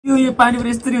यो पानीपुरी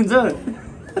यस्तरी हुन्छ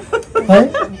है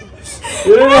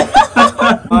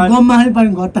गममा खाली पानी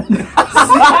घट्टा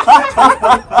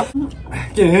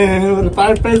के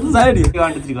पानी प्राइस चाहिँ नि 1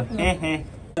 2 3 go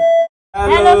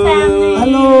Hello family.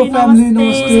 Hello family,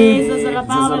 namaste.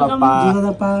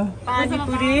 Zosalapa.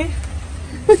 Panipuri.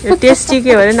 यो टेस्टी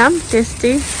के भरे नाम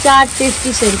टेस्टी चाट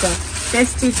टेस्टी सेन्टर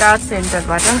टेस्टी चाट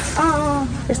सेन्टरबाट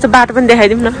यस्तो बाटो पनि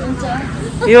देखाइदिउँ न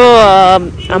यो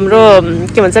हाम्रो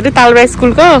के भन्छ अरे तालबा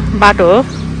स्कुलको बाटो हो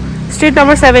स्ट्रिट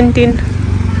नम्बर 17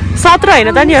 हैन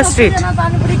त नि यो स्ट्रिट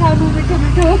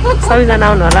सबैजना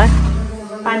आउनु होला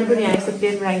पानीपुरी यहाँ यस्तो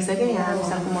प्लेटमा राखिसक्यो यहाँ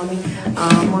हामीसँग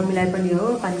मम्मीलाई पनि हो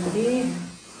पानीपुरी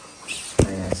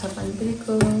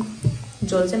पानीपुरीको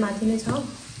झोल चाहिँ माथि नै छ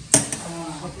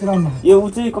यो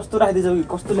चाहिँ कस्तो राखिदिन्छौ कि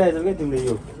कस्तो ल्याइछौ के तिमीले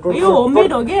यो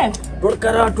होममेड हो के टोड्का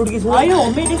र टुड्की छ यो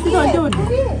होममेड यस्तो हो त्यो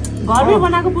घरमै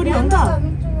बनाएको पुरी हो नि त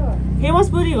फेमस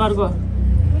पुरी घरको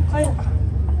खै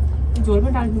झोल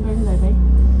पनि टाल्दिनु पर्छ भाइ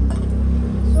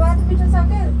स्वाद मिठो छ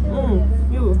के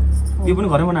यो पनि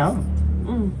घरै बनायो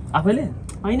आफैले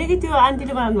हैन कि त्यो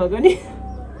आन्टीले बनाउनु भएको नि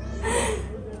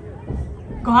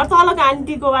घर तलको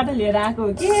आन्टीकोबाट लिएर आएको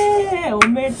के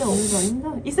होममेड त हुन्छ नि त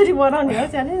यसरी बनाउने हो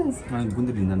च्यालेन्ज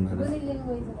गुन्द्री लिन्छन्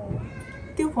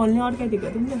त्यो फोनले अड्काइदिएको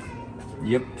थियो नि त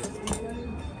यप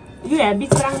यो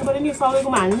ह्याबिट राख्नु पर्यो नि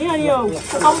सबैकोमा हाल्ने अनि यो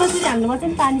कम्पलसरी हाल्नुपर्छ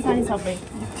नि पानी सानी सबै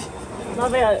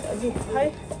नभए खै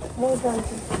म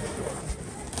जान्छु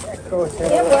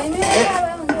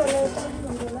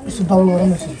यसो डाउन गरौँ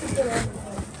यसो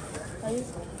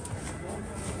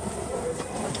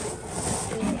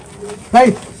भाइ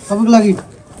सबैको लागि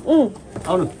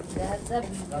आउनु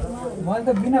मैले त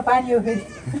बिना पानी हो फेरि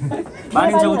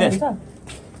पानी छ उता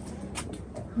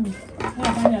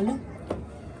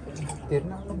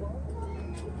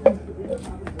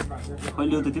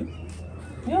कहिले हो त त्यो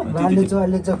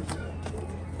अहिले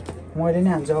मैले नै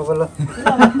हान्छु अब ल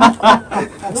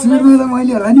सुरुमा त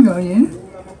मैले होला नि भाइ हैन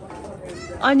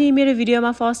अनि मेरो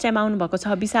भिडियोमा फर्स्ट टाइम आउनु भएको छ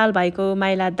विशाल भाइको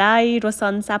माइला दाई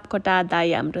रोशन सापकोटा दाई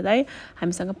हाम्रो दाई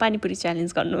हामीसँग पानीपुरी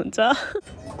च्यालेन्ज गर्नुहुन्छ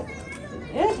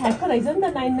ए ठ्याक्क रहेछ नि त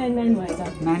 999 भएछ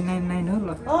 999 हो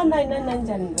ल 999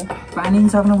 च्यालेन्ज हो पानी नि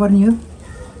सक्नु पर्ने हो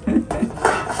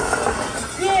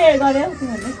के गर्यो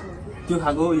तिमीले त्यो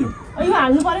खाको यो यो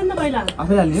हाल्नु पर्यो नि त पहिला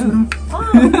आफै हाल्ने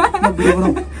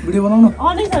भिडियो बनाउनु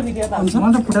आउँदै छ भिडियो त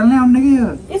मलाई त फुटाल नै आउने कि यो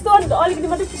यस्तो अलिकति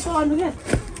मात्रै त्यस्तो गर्नु क्या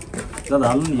दादा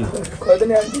हाल्नु नि यो खैद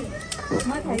नि आन्टी म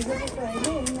खाइसकेको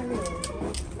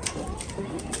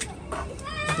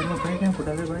अहिले म कहाँ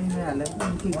फुटाले भाइ नै हाले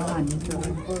के गाउँ हानिन्छ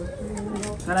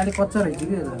साराले कच्चा रहेछ कि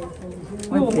यो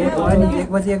म भयो नि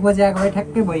 1 बजे आएको भए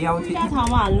ठ्याक्कै भइ आउँथ्यो क्या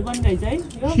ठाउँमा हाल्नु पर्ने रहेछ है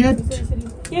यो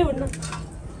के हुन्न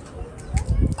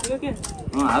यो के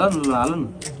हाल न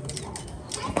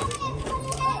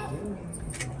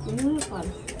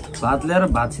भात ल्याएर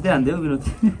भात सिधै हान्दियो विनोद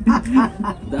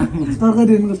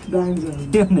तरकारी कस्तो दामी छ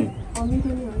त्यो नै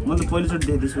म त पहिलोचोटि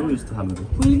देख्दैछु यस्तो खानु त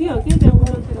फुल्की हो के त्यो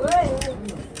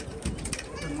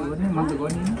मन त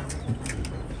गर्ने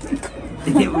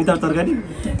उता तरकारी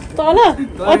तल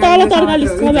तरकारी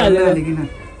सबै हाल्यो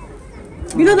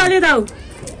विनोद अलि दाउ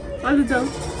अलु जाऊ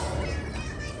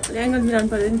ल्याङ्गल मिलाउनु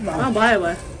पर्यो नि भयो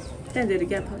त्यहाँ धेरै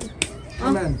ग्याप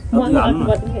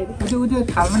त्यो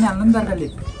थालमा नि हाल्नु नि तरकारी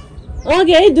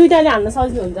अघि है दुईटाले हाल्न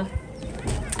सजिलो हुन्छ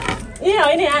ए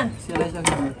होइन यहाँ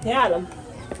सेलाइसक्यो यहाँ हालौँ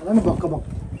होला नि भक्क भक्क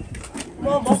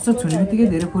कस्तो छुने बित्तिकै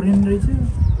धेरै पुरिनु रहेछ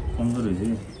कमजोर रहेछ कि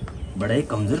बडाई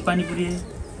कमजोर पानीपुरी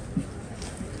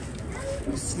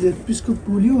पिसको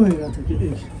पुलियो भइरहेको छ कि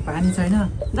पानी छैन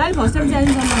दाइ फर्स्ट टाइम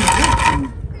च्यालेन्ज गर्नु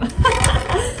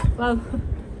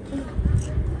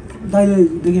दाइले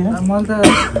देखेन मैले त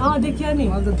देखियो नि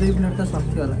मैले त 2 मिनेट त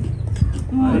सक्थ्यो होला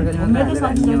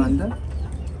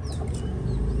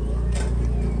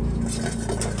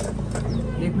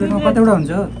एक प्लेटमा कतिवटा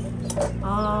हुन्छ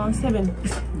 7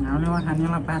 हामीले वहाँ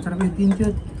खानेमा 5 रुपियाँ दिन्थ्यो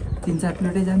 3-4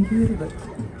 प्लेटै जान्थ्यो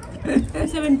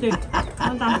 7 प्लेट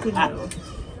तरकारी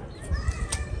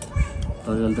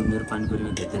त मेरो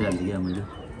पानीपुरीमा धेरै हालिदिएँ मैले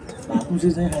पुजे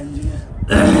चाहिँ खाइन्छ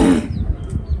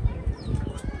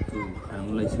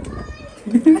खानुलाई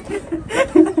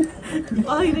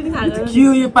के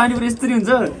यो पानीपुरी यस्तरी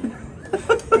हुन्छ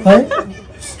है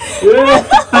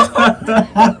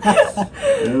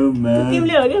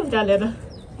तिमीले हो कि उचालेर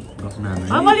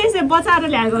मैले यसै बचाएर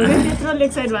ल्याएको हो कि त्यत्रो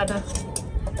लेग साइडबाट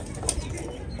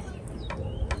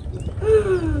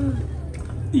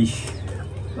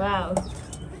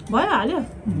भयो हाल्यो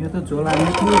यो त झोल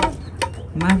हाल्ने थियो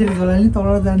माथिले झोल हाल्ने तल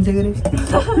जान्छ के अरे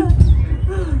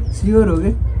स्योर हो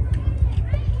कि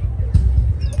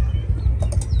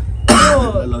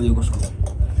यो कसको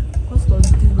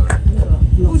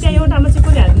उता एउटामा चाहिँ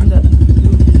कसले हालिदिन्छ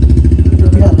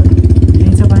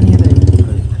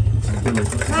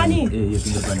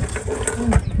भने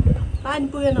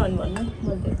पानीपुरी नभन् भन्नु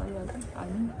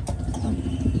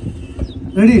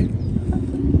रेडी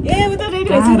ए उता रेडी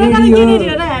भइसक्यो र के रेडी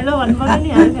हो र हेलो भन्नु पर्यो नि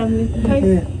हाम्रो फ्यामिली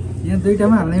यहाँ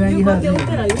दुईटामा हाल्ने म्यागी खान्छ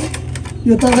उतै रह्यो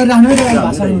यो तरकारी राम्रै रहेछ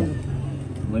भाषा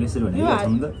मैले यसरी भने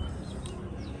खाउँ त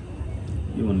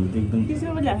यो भन्नु त एकदम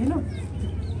किसिमको ल्याएन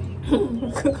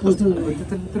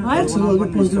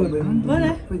पोस्टर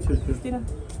बना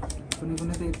कुनै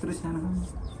कुनै त यत्रो सानो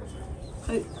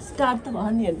स्टार्ट त भयो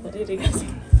नि हेर्नु पर्यो रेडी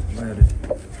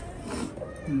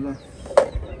ल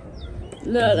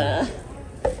ल ल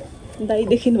दाइ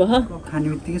देखिनु भयो खाने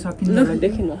बित्तिकै सकिन्छ ल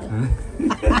देखिनु भयो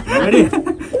रेडी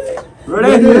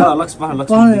रेडी लक्ष्मण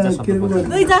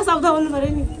दुईटा शब्द बोल्नु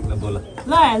पर्यो नि ल बोल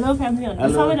ल हेलो फ्यामिली भन्नु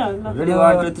सबै ल ready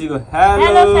 1 2 3 go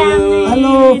hello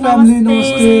hello family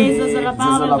नमस्ते जसलपा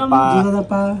वेलकम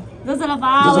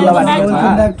जसलपा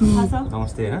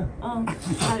नमस्ते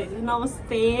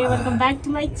नमस्ते welcome back to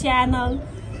my channel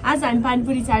आज हामी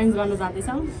पानीपुरी च्यालेन्ज गर्न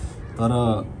जाँदैछौँ तर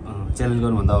च्यालेन्ज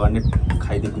गर्नुभन्दा अगाडि नै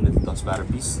खाइदिएको कुनै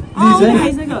 10-12 पिस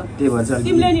खाइसक्यो त्यही भएर चाहिँ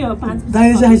तिमीले नि हो 5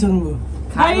 दाइले चाहिँ खाइसक्नुभयो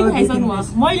खाइसक्नु भयो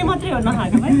मैले मात्रै हो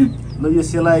नखाएको भाइ ल यो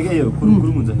सेलायो क्या यो कुरुम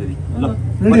कुरुम हुन्छ फेरि ल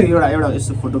एउटा एउटा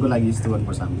यस्तो फोटोको लागि यस्तो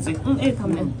गर्नुपर्छ हामीले चाहिँ ए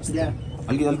थम्बनेल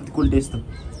अलिकति कोल्टे यस्तो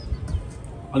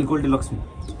अलिक कोल्टे लक्ष्मी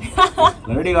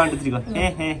रेडी 1 2 3 गो हे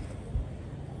हे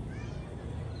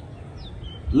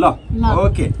ल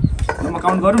ओके ल म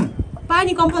काउन्ट गरौँ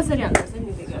पानी कम्पल्सरी हाल्नुपर्छ नि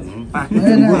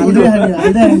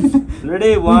रेडी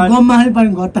 1 गममा हाल्ने पानी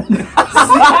घट्टा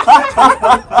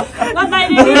ल दाइ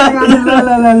रेडी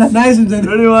ल नाइस हुन्छ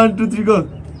रेडी 1 2 3 गो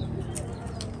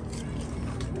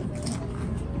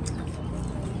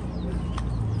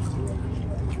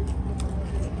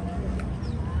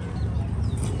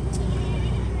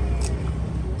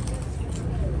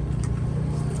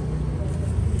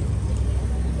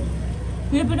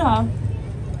यो पनि हो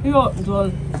यो झोल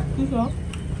के छ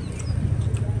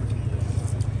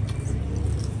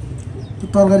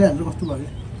तरकारी हाल्नु कस्तो भयो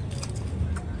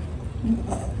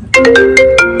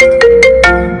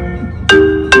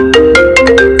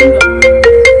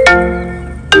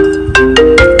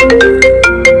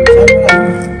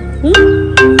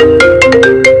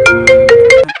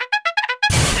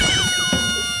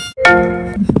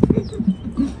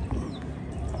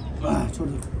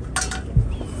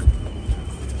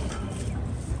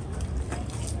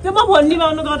त्यो म फोन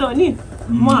निभाउनु गएको हो नि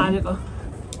म हालेको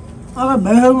अब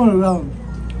भ्याउनु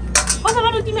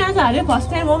कताबाट तिमी आज हाल्यो फर्स्ट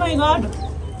टाइम हो माइ गड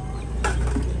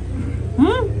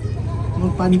म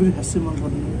पानीपुरी खासै मन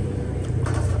पर्दैन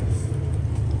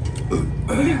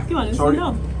के भनेको सुन्नु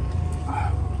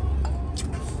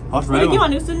के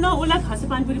भनेको सुन्नु उसलाई खासै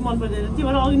पानीपुरी मन पर्दैन त्यो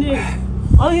भएर अघि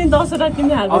नै 10वटा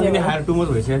तिमीले हाल्नु अघि नै खाएर टु मच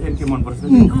भइसक्यो थियो के मन पर्छ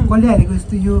कसले हालेको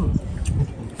यस्तो यो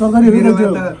तरकारी हो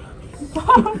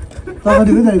तरकारी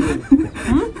हो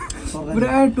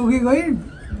पुरा टोकेको है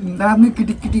दामी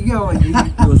किटिक किटिकै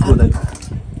अब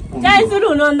चाहे सुरु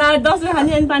हुनुभन्दा 10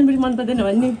 खाने अनि पानीपुरी मन पर्दैन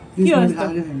भन्ने के हो यस्तो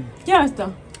के हो यस्तो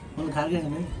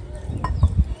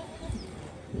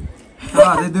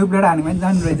दुई प्लेट हाने पनि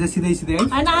जानु रहेछ सिधै सिधै है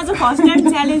होइन आज फर्स्ट टाइम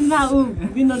च्यालेन्जमा ऊ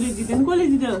विनरले जित्यो नि कसले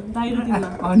जित्यो दाइ र तिमीमा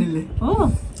अनिलले हो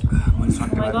माइ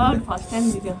गड फर्स्ट टाइम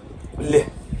जित्यो ले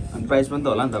अनि प्राइज पनि त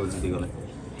होला नि त अब जितेकोलाई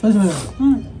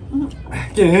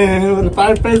के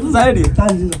प्राइज त चाहियो नि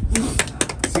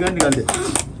सिगार निकाल्दे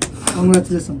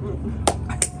कङ्ग्रेचुलेसन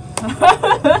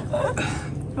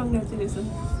कङ्ग्रेचुलेसन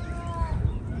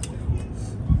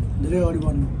धेरै अगाडि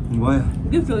बढ्नु भयो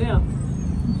गिफ्ट हो क्या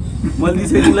मैले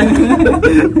दिइसकेँ तिमीलाई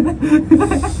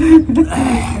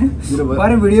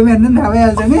परे भिडियोमा हेर्नु नि थाहा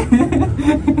भइहाल्छ नि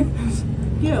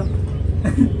के हो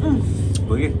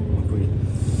हो कि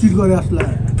चिट गरे जस्तो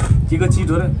लाग्यो के को चिट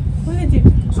हो र कसले चिट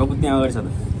सबुत त्यहाँ अगाडि छ त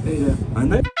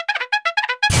होइन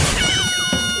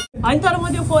होइन तर म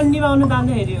त्यो फोन निभाउनु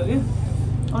जाँदाखेरि हो कि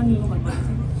अनिलको फोन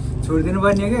छोडिदिनु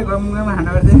पर्ने क्या गम गम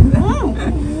खाना पर्दैन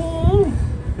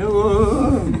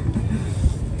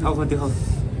खाऊ कति खाऊ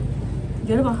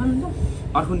धेरै भयो खानु त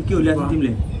अर्को के हो ल्याएको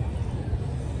तिमीले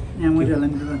यहाँ मैले होला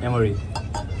नि त एमरी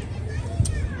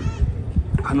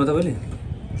खानु तपाईँले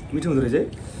मिठो हुँदो रहेछ है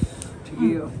ठिकै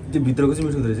हो त्यो भित्रको चाहिँ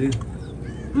मिठो हुँदो रहेछ कि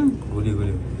घोलियो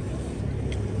घोलियो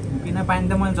बिना पानी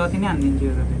त मैले जति नै हानिदिन्छु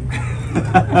यो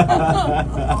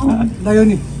लाग्यो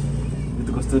नि यो त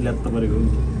कस्तो ल्यात्त परेको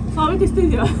सबै त्यस्तै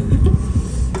थियो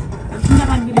चिन्ता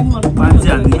पानीपुरी पनि मन पानी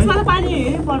चाहिँ हाल्ने यसमा त पानी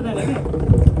पर्दैन क्या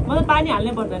म त पानी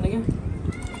हाल्नै पर्दैन क्या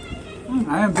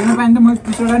बिना पानी त मैले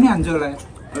 30वटा नि हान्छु होला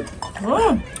हो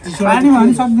पानी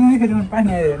भन्नु सक्दिनँ नि फेरि पानी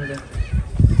आयो भने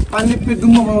पानी पेट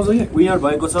दुम्मा बनाउँछ कि विनर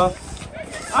भएको छ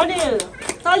अनिल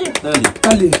तले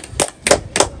काली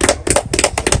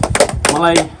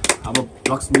मलाई अब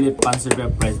लक्ष्मीले 500 रुपियाँ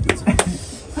प्राइज दिन्छ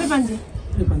खै मान्छे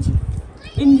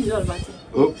इन्डिभिजुअल बाँचे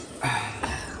ओ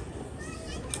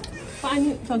पानी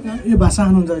सक्छ यो भाषा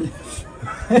खानुहुन्छ अहिले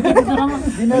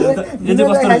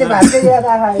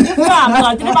हाम्रो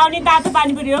घरतिर पाउने तातो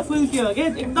पानीपुरी हो फुल्की हो क्या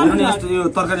एकदम यो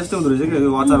तरकारी जस्तै हुँदो रहेछ कि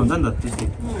यो अचार हुन्छ नि त त्यस्तै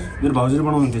मेरो भाउजूले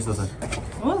बनाउनु त्यस्तो छ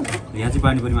हो यहाँ चाहिँ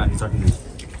पानीपुरीमा हाल्ने चटनी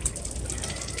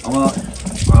अब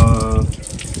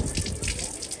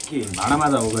के भाँडा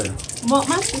माझा हो गएर म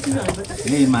मासु किन्नुपर्छ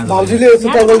यही माझा भाउजूले यस्तो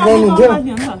तरकारी बनाउनुहुन्थ्यो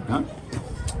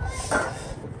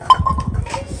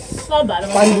सब भाडा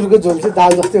पानीपुरीको झोल चाहिँ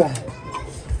दाल जस्तै भयो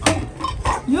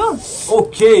यो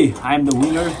okay I am the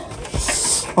winner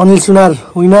Anil Sunar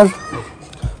winner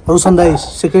Roshan दाई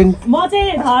सेकेन्ड म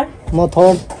चाहिँ थर्ड म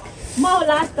थर्ड म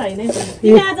लास्ट होइन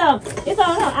तिमी आज यता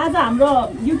हो आज हाम्रो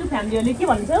युट्युब फ्यामिलीहरूले के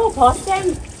भन्छ हो फर्स्ट टाइम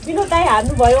विनोद दाई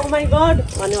हार्नु भयो ओ माई गड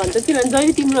भन्ने भन्छ किनभने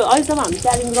जहिले तिम्रो अहिलेसम्म हामी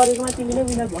च्यालेन्ज गरेकोमा तिमी नै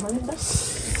विनर भयो नि त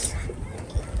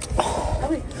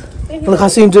मलाई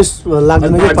खासै इन्ट्रेस्ट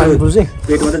लाग्दैन कि पानीपुरी चाहिँ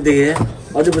पेट मात्रै देखेँ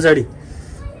अझै पछाडि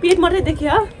पेट मात्रै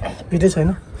देख्यो पेटै छैन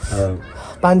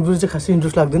पानीपुरी चाहिँ खासै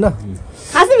इन्ट्रेस्ट लाग्दैन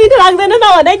खासै मिठो लाग्दैन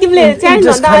नभने तिमीले च्यालेन्ज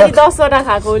भन्दा अगाडि 10वटा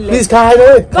खाएको उसले प्लिज खाएन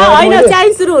होइन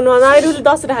च्यालेन्ज सुरु हुनुभन्दा अगाडि उसले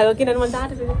 10वटा खाएको किनभने मैले थाहा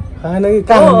थियो खाएन कि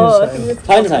कहाँ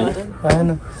खाएन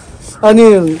अनि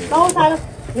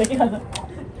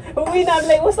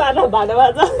विनरले ऊ सानो भाडा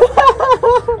बाज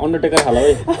अन्डरटेकर खाला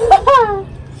है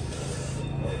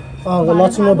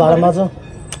लक्ष्मीको भाडामा छ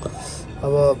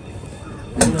अब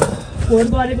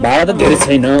भाडा त धेरै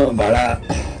छैन भाडा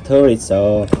थोरै छ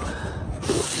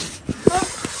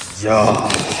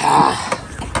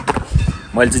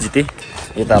मैले चाहिँ जितेँ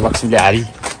यता लक्ष्मीले हारी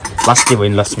लास्टे भयो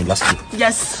नि लक्ष्मी लास्टे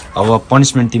यस अब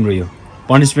पनिसमेन्ट तिम्रो यो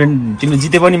पनिसमेन्ट तिम्रो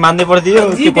जिते पनि मान्नै पर्थ्यो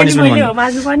त्यो पनिसमेन्ट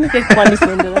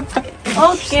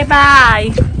ओके बाई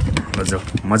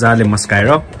मजाले मस्काएर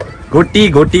गोटी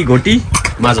गोटी गोटी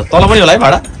माझा तल पनि होला है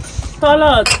भाडा तल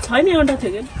छैन एउटा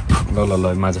थियो कि ल ल ल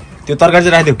माझा त्यो तरकारी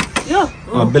चाहिँ राखिदेऊ यो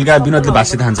बेलुका विनोदले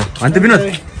भाँसी खान्छ होइन त विनोद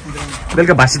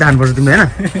बेलुका भाँसी खानुपर्छ तिमीले होइन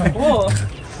हो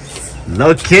ल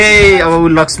ओके अब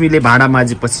लक्ष्मीले भाँडा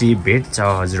माझेपछि भेट्छ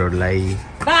हजुरहरूलाई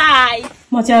बाई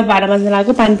म चाहिँ भाडा माझ्न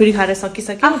लाग्यो पानीपुरी खाएर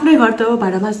सकिसक्यो आफ्नै घर त हो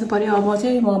भाडा माझ्नु पर्यो अब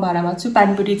चाहिँ म भाडा माझ्छु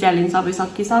पानीपुरी च्यालेन्ज सबै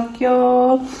सकिसक्यो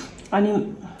अनि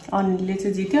अनिलले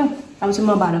चाहिँ जित्यो अब चाहिँ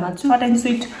म भाडा माझ्छु hot and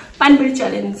sweet panipuri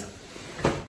challenge